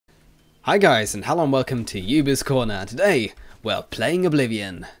Hi guys, and hello and welcome to Yuba's Corner. Today, we're playing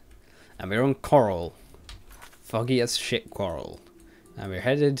Oblivion. And we're on Coral. Foggy as shit Coral. And we're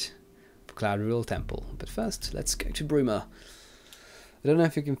headed for Cloud Rule Temple. But first, let's go to Bruma. I don't know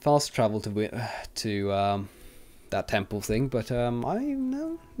if you can fast travel to that temple thing, but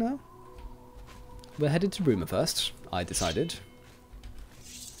no. We're headed to Bruma first, I decided.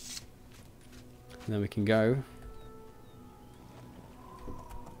 And then we can go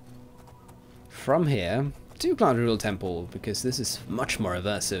from here to Cloud Rule Temple, because this is much more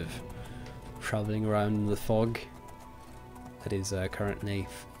aversive. Travelling around the fog that is currently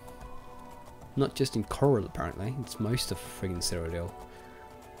not just in Coral, apparently. It's most of friggin' Cyrodiil.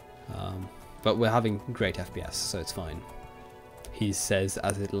 But we're having great FPS, so it's fine. He says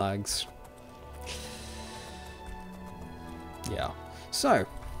as it lags. Yeah. So,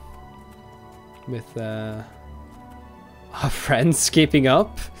 with our friends keeping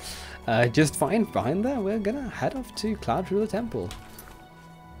up just fine behind there, we're gonna head off to Cloud Ruler Temple,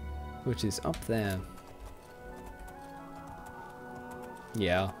 which is up there.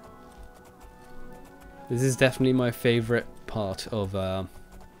 Yeah. This is definitely my favourite part of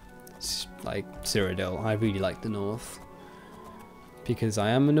like Cyrodiil. I really like the north. Because I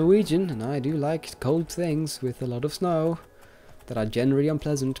am a Norwegian and I do like cold things with a lot of snow that are generally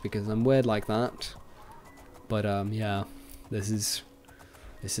unpleasant because I'm weird like that. But yeah, this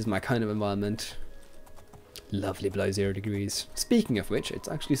is my kind of environment. Lovely below 0 degrees. Speaking of which, it's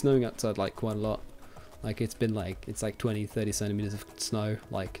actually snowing outside like quite a lot. Like it's been like, it's like 20-30 centimeters of snow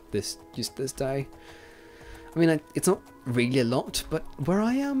like just this day. I mean, it's not really a lot, but where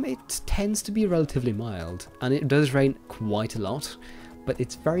I am it tends to be relatively mild. And it does rain quite a lot, but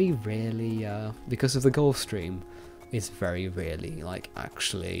it's very rarely, because of the Gulf Stream, it's very rarely like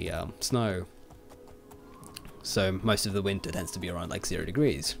actually snow. So most of the winter tends to be around like 0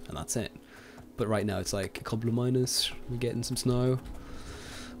 degrees, and that's it. But right now it's like a couple of minus, we're getting some snow.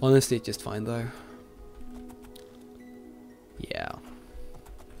 Honestly, it's just fine though. Yeah.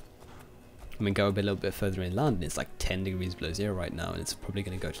 I mean, go a little bit further inland and it's like 10 degrees below 0 right now, and it's probably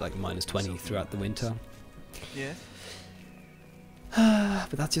going to go to like minus 20 throughout the winter. Yes?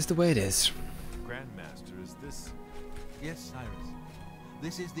 But that's just the way it is. Grandmaster, is this... Yes, Cyrus.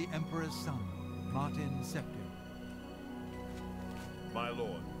 This is the Emperor's son, Martin Septim. My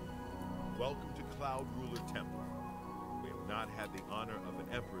lord, welcome to Cloud Ruler Temple. We have not had the honor of an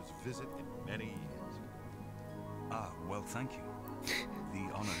emperor's visit in many years. Ah, well, thank you.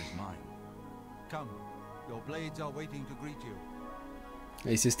 The honor is mine. Come, your blades are waiting to greet you.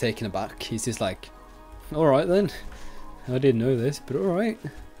 He's just taken aback. He's just like, alright then. I didn't know this, but alright.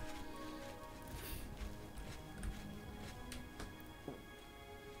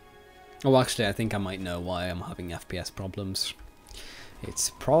 Oh, actually, I think I might know why I'm having FPS problems.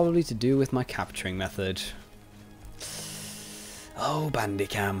 It's probably to do with my capturing method. Oh,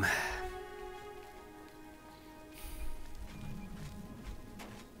 Bandicam.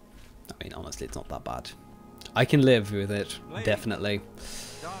 I mean, honestly, it's not that bad. I can live with it, definitely.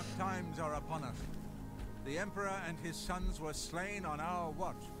 Dark times are upon us. The Emperor and his sons were slain on our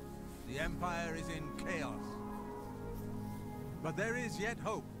watch. The Empire is in chaos. But there is yet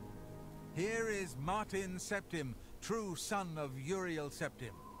hope. Here is Martin Septim, true son of Uriel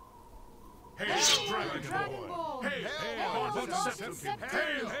Septim. Hail, Dragonborn! Hail, Martin Septim!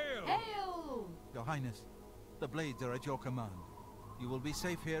 Hail! Your Highness, the blades are at your command. You will be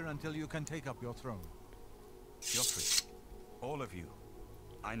safe here until you can take up your throne. Joffrey, all of you,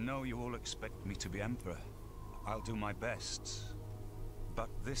 I know you all expect me to be Emperor. I'll do my best. But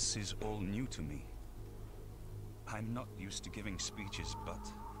this is all new to me. I'm not used to giving speeches, but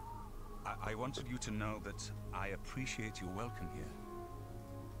I wanted you to know that I appreciate your welcome here.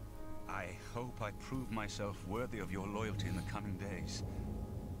 I hope I prove myself worthy of your loyalty in the coming days.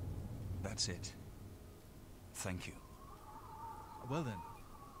 That's it. Thank you. Well then,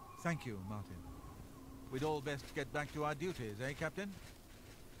 thank you, Martin. We'd all best get back to our duties, eh, Captain?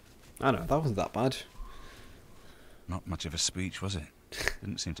 I know, that wasn't that bad. Not much of a speech, was it?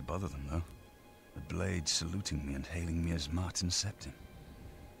 Didn't seem to bother them, though. The blades saluting me and hailing me as Martin Septim.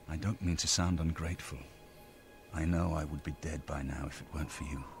 I don't mean to sound ungrateful. I know I would be dead by now if it weren't for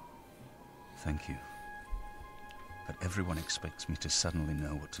you. Thank you. But everyone expects me to suddenly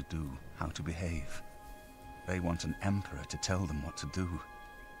know what to do, how to behave. They want an emperor to tell them what to do,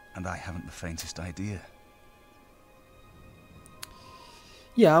 and I haven't the faintest idea.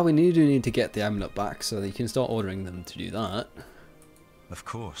 Yeah, we do need to get the amulet back so that you can start ordering them to do that. Of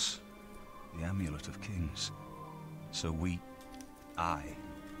course. The Amulet of Kings. So I,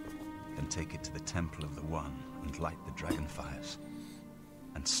 can take it to the Temple of the One and light the dragon fires.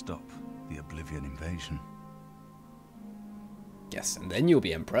 And stop the Oblivion invasion. Yes, and then you'll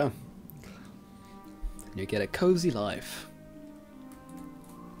be Emperor. And you get a cozy life.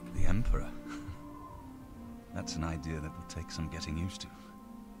 The Emperor? That's an idea that will take some getting used to.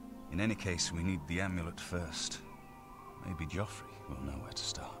 In any case, we need the amulet first. Maybe Joffrey will know where to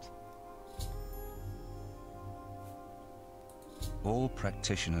start. All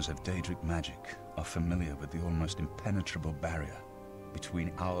practitioners of Daedric magic are familiar with the almost impenetrable barrier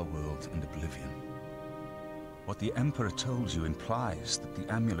between our world and Oblivion. What the Emperor told you implies that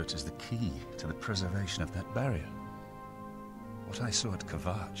the amulet is the key to the preservation of that barrier. What I saw at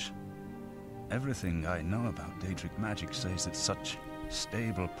Kvatch. Everything I know about Daedric magic says that such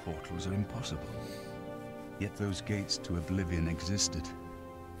stable portals are impossible. Yet those gates to Oblivion existed.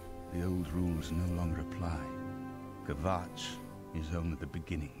 The old rules no longer apply. Kvatch is only the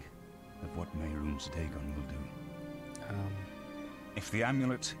beginning of what Mehrunes Dagon will do. If the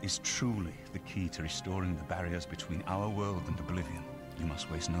amulet is truly the key to restoring the barriers between our world and Oblivion, you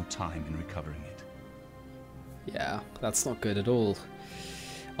must waste no time in recovering it. Yeah, that's not good at all.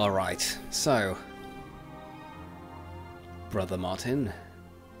 Alright, so... Brother Martin.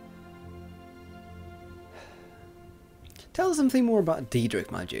 Tell us something more about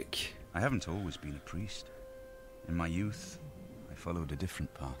Daedric magic. I haven't always been a priest. In my youth, I followed a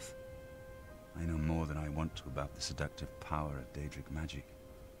different path. I know more than I want to about the seductive power of Daedric magic.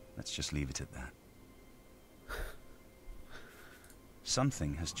 Let's just leave it at that.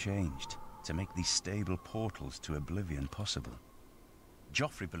 Something has changed to make these stable portals to Oblivion possible.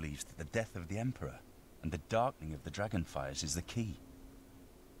 Joffrey believes that the death of the Emperor and the darkening of the Dragonfires is the key.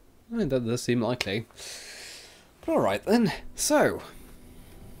 That does seem likely. But alright then, so...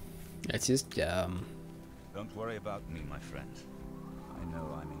 Let's just, Don't worry about me, my friend. I know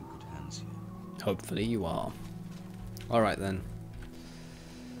I'm in good hands here. hopefully you are. Alright then.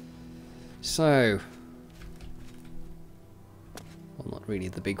 So... Well, not really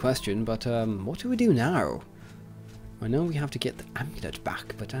the big question, but what do we do now? I know we have to get the amulet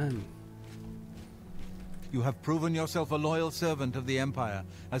back, but You have proven yourself a loyal servant of the Empire,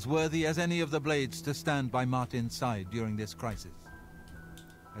 as worthy as any of the Blades to stand by Martin's side during this crisis.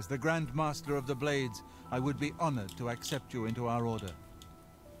 As the Grand Master of the Blades, I would be honored to accept you into our order.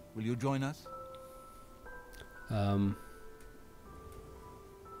 Will you join us?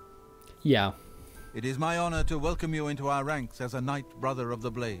 Yeah. It is my honor to welcome you into our ranks as a Knight Brother of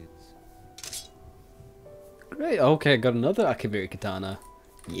the Blades. Great, okay, got another Akibiri Katana.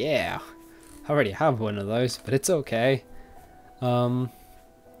 Yeah. I already have one of those, but it's okay. Alright,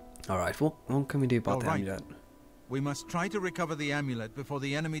 what can we do about the amulet? We must try to recover the amulet before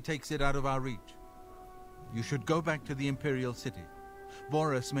the enemy takes it out of our reach. You should go back to the Imperial City.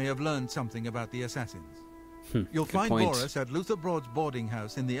 Boris may have learned something about the assassins. You'll find Boris at Luther Broad's boarding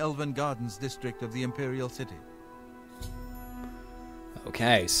house in the Elven Gardens district of the Imperial City.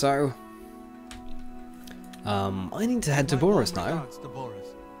 Okay, so... I need to head to Boris now. Regards to Boris.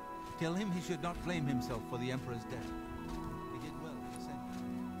 Tell him he should not blame himself for the Emperor's death. He did well to send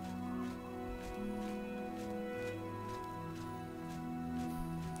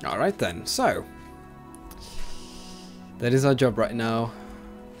him. Alright then, so... That is our job right now.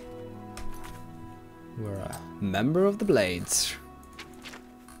 We're a member of the Blades.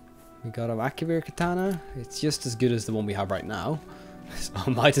 We got a Akibiri Katana. It's just as good as the one we have right now. So I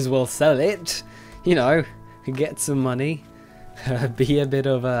might as well sell it. You know, get some money. Be a bit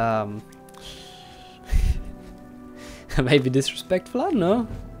of maybe disrespectful, I don't know.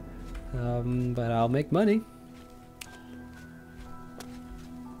 But I'll make money.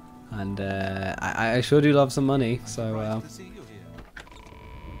 And I sure do love some money, so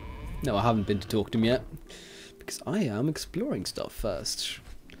no, I haven't been to talk to him yet, because I am exploring stuff first.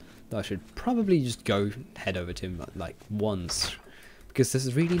 Though I should probably just head over to him like once, because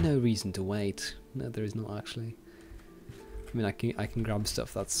there's really no reason to wait. No, there is not actually. I mean, I can grab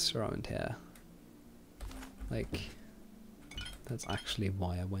stuff that's around here. Like, that's actually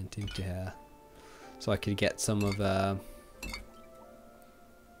why I went into here, so I could get some of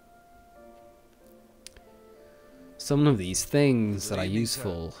these things that are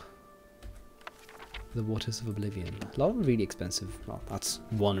useful. The Waters of Oblivion. A lot of really expensive. Well, that's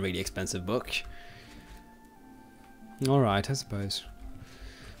one really expensive book. Alright, I suppose.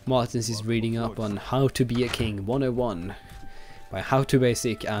 Martin's is reading up on How to Be a King 101 by How to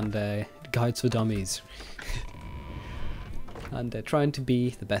Basic and Guides for Dummies. And they're trying to be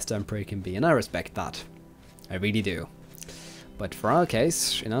the best emperor he can be, and I respect that. I really do. But for our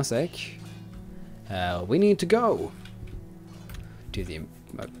case, in our sake, we need to go to the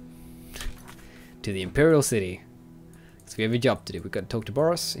Imperial City. So we have a job to do. We've got to talk to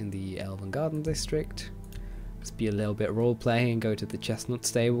Boris in the Elven Garden District. Let's be a little bit role-playing and go to the chestnut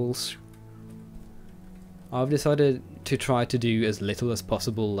stables. I've decided to try to do as little as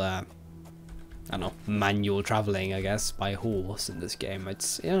possible, I don't know, manual travelling, I guess, by horse in this game.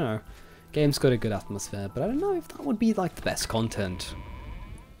 It's, you know, game's got a good atmosphere, but I don't know if that would be like the best content.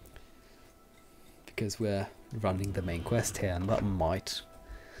 Because we're running the main quest here, and that might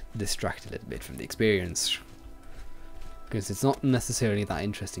distract a little bit from the experience. Because it's not necessarily that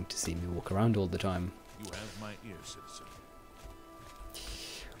interesting to see me walk around all the time. You have my ear, citizen.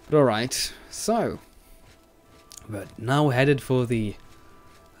 But alright, so... But now we're headed for the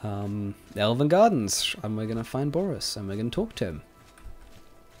Elven Gardens, and we're going to find Boris, and we're going to talk to him.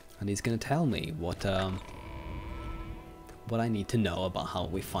 And he's going to tell me what I need to know about how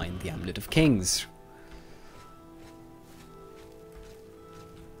we find the Amulet of Kings.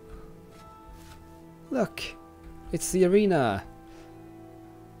 Look, it's the arena.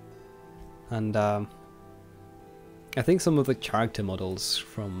 And I think some of the character models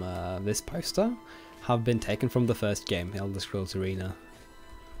from this poster have been taken from the first game, Elder Scrolls Arena.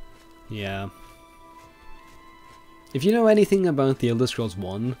 Yeah. If you know anything about the Elder Scrolls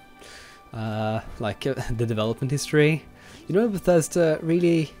 1, the development history, you know Bethesda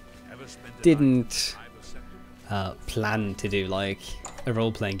really didn't plan to do like a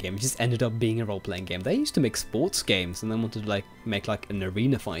role-playing game. It just ended up being a role-playing game. They used to make sports games and then wanted to like make like an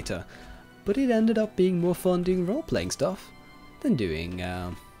arena fighter, but it ended up being more fun doing role-playing stuff than doing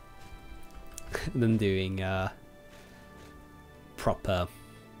proper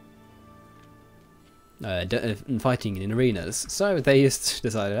fighting in arenas. So they just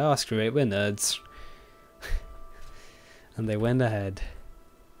decided, oh screw it, we're nerds. And they went ahead.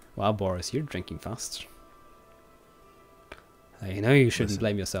 Wow, Boris, you're drinking fast. You know you shouldn't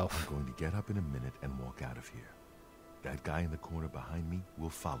blame yourself. I'm going to get up in a minute and walk out of here. That guy in the corner behind me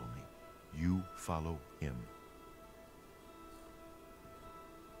will follow me. You follow him.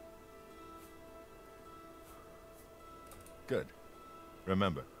 Good.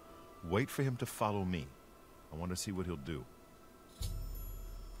 Remember, wait for him to follow me. I want to see what he'll do.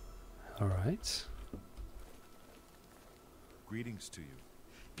 Alright. Greetings to you.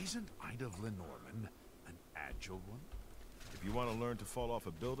 Isn't Ida Lenormand an agile one? If you want to learn to fall off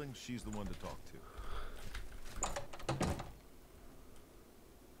a building, she's the one to talk to.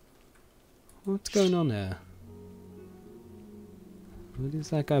 What's going on here? What is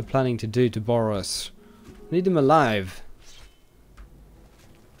that guy planning to do to Boris? Need him alive.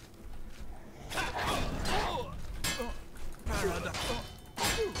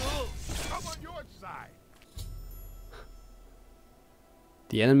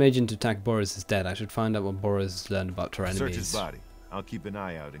 The enemy agent attacked Boris is dead. I should find out what Boris learned about her enemies. Search his body. I'll keep an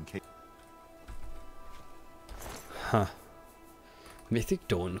eye out in case. Huh. Mythic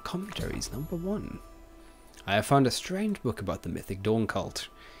Dawn Commentaries #1. I have found a strange book about the Mythic Dawn cult.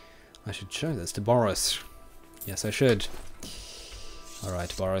 I should show this to Boris. Yes, I should.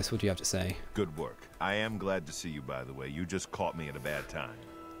 Alright, Boris, what do you have to say? Good work. I am glad to see you, by the way. You just caught me at a bad time.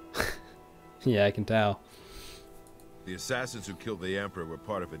 Yeah, I can tell. The assassins who killed the Emperor were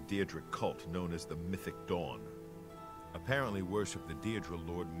part of a Daedric cult known as the Mythic Dawn. Apparently worship the Daedra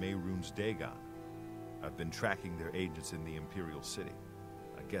Lord Mehrunes Dagon. I've been tracking their agents in the Imperial City.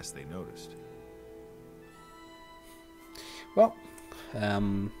 I guess they noticed. Well,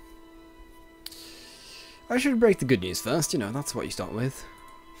 I should break the good news first, you know, that's what you start with.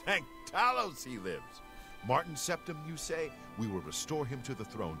 Thank Talos he lives. Martin Septim, you say? We will restore him to the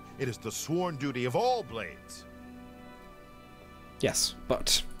throne. It is the sworn duty of all blades. Yes,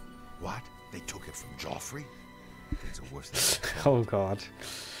 but... What? They took it from Joffrey? Things are worse than that. Oh god.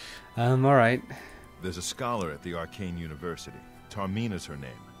 Alright. There's a scholar at the Arcane University. Tarmina's her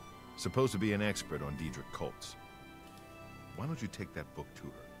name. Supposed to be an expert on Daedric cults. Why don't you take that book to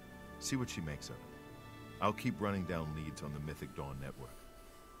her? See what she makes of it. I'll keep running down leads on the Mythic Dawn network.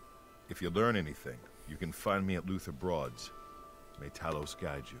 If you learn anything, you can find me at Luther Broad's. May Talos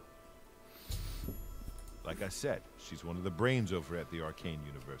guide you. Like I said, she's one of the brains over at the Arcane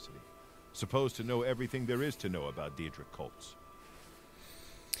University. Supposed to know everything there is to know about Daedric cults.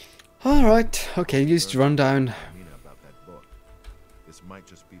 Alright, okay, just run down. About that book. This might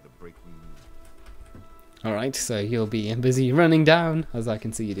just be the break we need. Alright, so you'll be busy running down, as I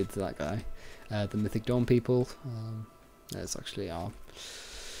can see you did to that guy. The Mythic Dawn people. That's actually our...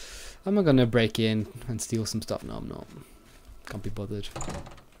 Am I gonna break in and steal some stuff? No, I'm not. Can't be bothered.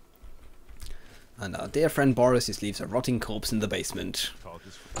 And our dear friend Boris just leaves a rotting corpse in the basement.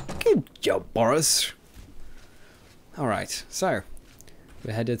 Good job, Boris. Alright, so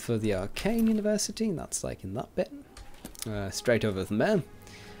we're headed for the Arcane University, and that's like in that bit. straight over from there.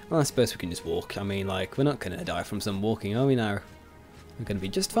 Well, I suppose we can just walk. I mean, like, we're not going to die from some walking, are we now? We're going to be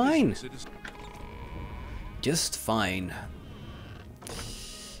just fine. Just fine.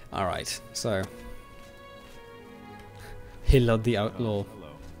 Alright, so... Hillard the Outlaw.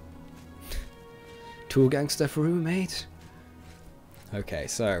 Tool gangster for roommate? Okay,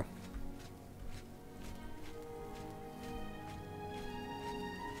 so...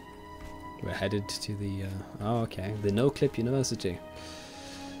 We're headed to the... oh, okay. The No-Clip University.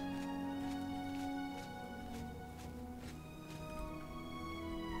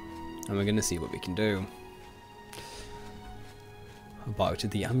 And we're going to see what we can do about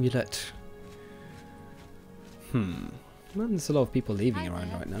the amulet. Well, there's a lot of people leaving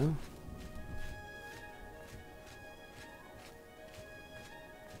around right now.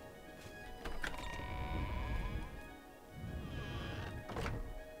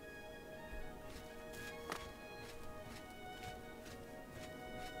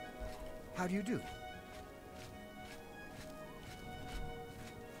 How do you do?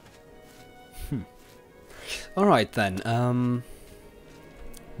 Alright then,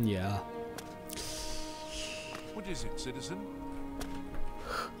 yeah. What is it, citizen?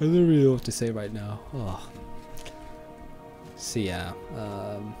 I don't really know what to say right now. Oh. So yeah,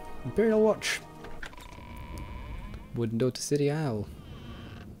 Imperial Watch. Wouldn't notice City Owl.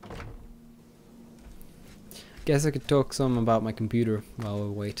 Guess I could talk some about my computer while we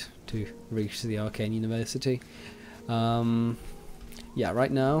wait to reach the Arcane University. Yeah,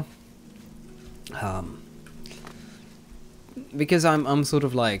 right now, because I'm sort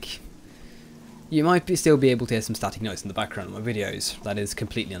of like, you might still be able to hear some static noise in the background of my videos. That is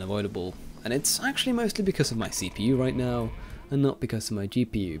completely unavoidable, and it's actually mostly because of my CPU right now, and not because of my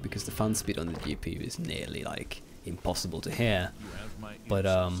GPU, because the fan speed on the GPU is nearly like impossible to hear. But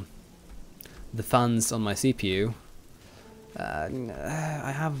the fans on my CPU,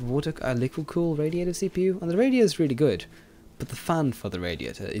 I have a liquid cooled radiator CPU, and the radiator is really good, but the fan for the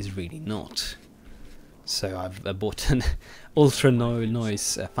radiator is really not. So I've bought an ultra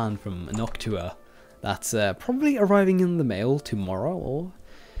noise fan from Noctua that's probably arriving in the mail tomorrow or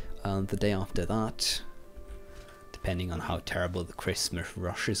the day after that, depending on how terrible the Christmas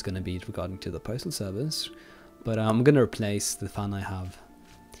rush is going to be regarding to the postal service. But I'm going to replace the fan I have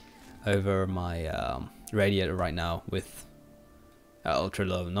over my radiator right now with ultra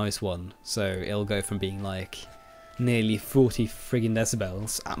low noise one, so it'll go from being like nearly 40 friggin'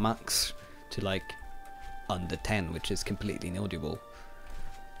 decibels at max to like under 10, which is completely inaudible.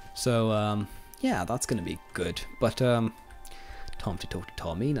 So yeah, that's gonna be good. But time to talk to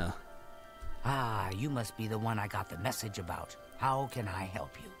Tarmina. Ah, you must be the one I got the message about. How can I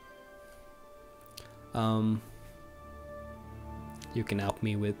help you? You can help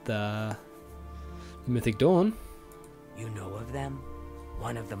me with the Mythic Dawn. You know of them?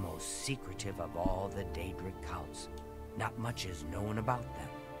 One of the most secretive of all the Daedric cults. Not much is known about them.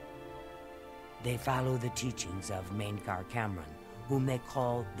 They follow the teachings of Mainkar Cameron, whom they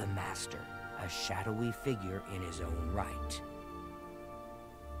call the Master, a shadowy figure in his own right.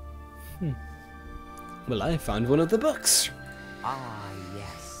 Well, I found one of the books. Ah,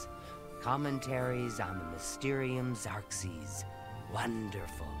 yes. Commentaries on the Mysterium Xarxes.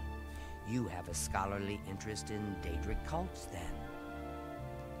 Wonderful. You have a scholarly interest in Daedric cults, then?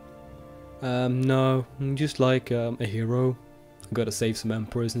 No, I'm just like a hero. Gotta save some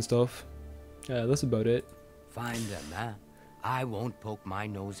emperors and stuff. Yeah, that's about it. Fine then, huh? I won't poke my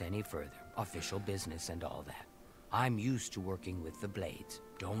nose any further. Official business and all that. I'm used to working with the Blades.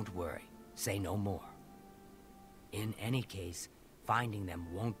 Don't worry. Say no more. In any case, finding them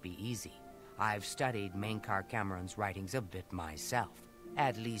won't be easy. I've studied Mainkar Cameron's writings a bit myself.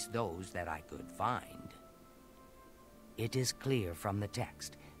 At least those that I could find. It is clear from the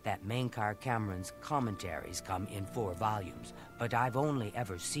text that Mainkar Cameron's commentaries come in 4 volumes, but I've only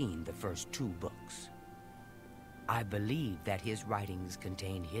ever seen the first 2 books. I believe that his writings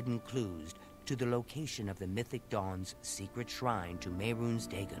contain hidden clues to the location of the Mythic Dawn's secret shrine to Mehrunes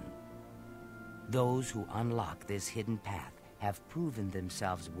Dagon. Those who unlock this hidden path have proven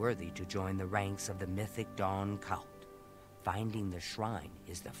themselves worthy to join the ranks of the Mythic Dawn cult. Finding the shrine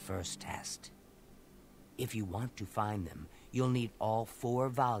is the first test. If you want to find them, you'll need all 4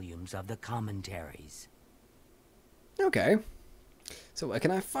 volumes of the commentaries. Okay. So where can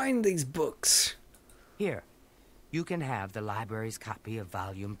I find these books? Here, you can have the library's copy of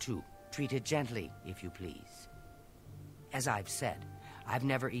Volume 2. Treat it gently, if you please. As I've said, I've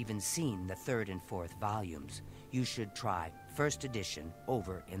never even seen the 3rd and 4th volumes. You should try 1st edition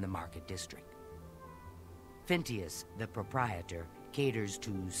over in the Market District. Phintius, the proprietor, caters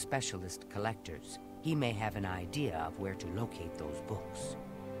to specialist collectors. He may have an idea of where to locate those books.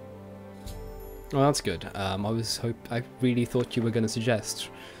 Well, that's good. I really thought you were going to suggest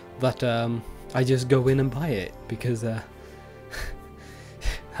that I just go in and buy it, because that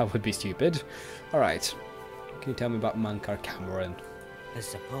would be stupid. Alright, can you tell me about Mankar Cameron? The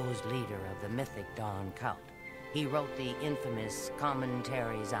supposed leader of the Mythic Dawn cult. He wrote the infamous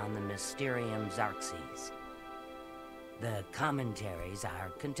Commentaries on the Mysterium Xarxes. The commentaries are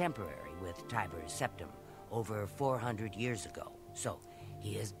contemporary with Tiber's Septum, over 400 years ago, so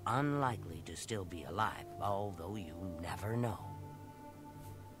he is unlikely to still be alive, although you never know.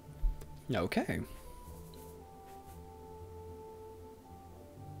 Okay.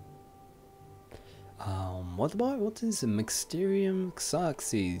 What is a Mysterium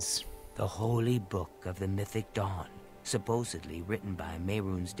Xarxes? The holy book of the Mythic Dawn, supposedly written by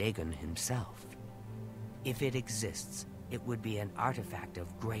Mehrunes Dagon himself. If it exists, it would be an artifact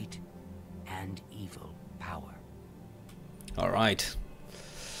of great and evil power. Alright.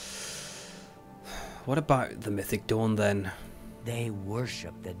 What about the Mythic Dawn then? They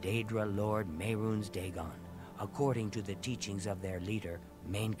worship the Daedra Lord Mehrunes Dagon, according to the teachings of their leader,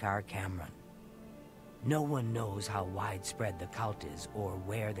 Mankar Cameron. No one knows how widespread the cult is or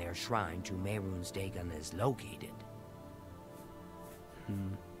where their shrine to Mehrunes Dagon is located.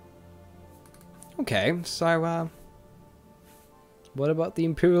 Okay, so what about the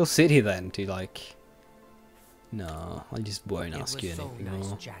Imperial City then? Do you like... No, I just won't ask you anything It was so nice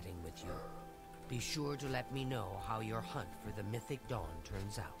more. chatting with you. Be sure to let me know how your hunt for the Mythic Dawn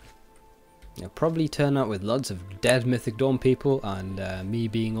turns out. It'll probably turn out with lots of dead Mythic Dawn people and me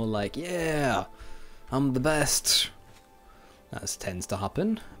being all like, yeah, I'm the best. That tends to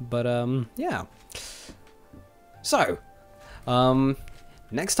happen, but yeah. So,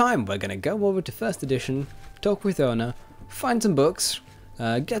 next time we're gonna go over to First Edition, talk with owner, find some books,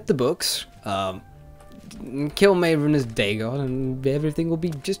 get the books, kill Mehrunes Dagon, and everything will be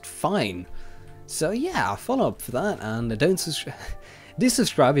just fine. So yeah, follow up for that, and don't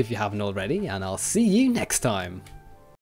subscribe if you haven't already, and I'll see you next time.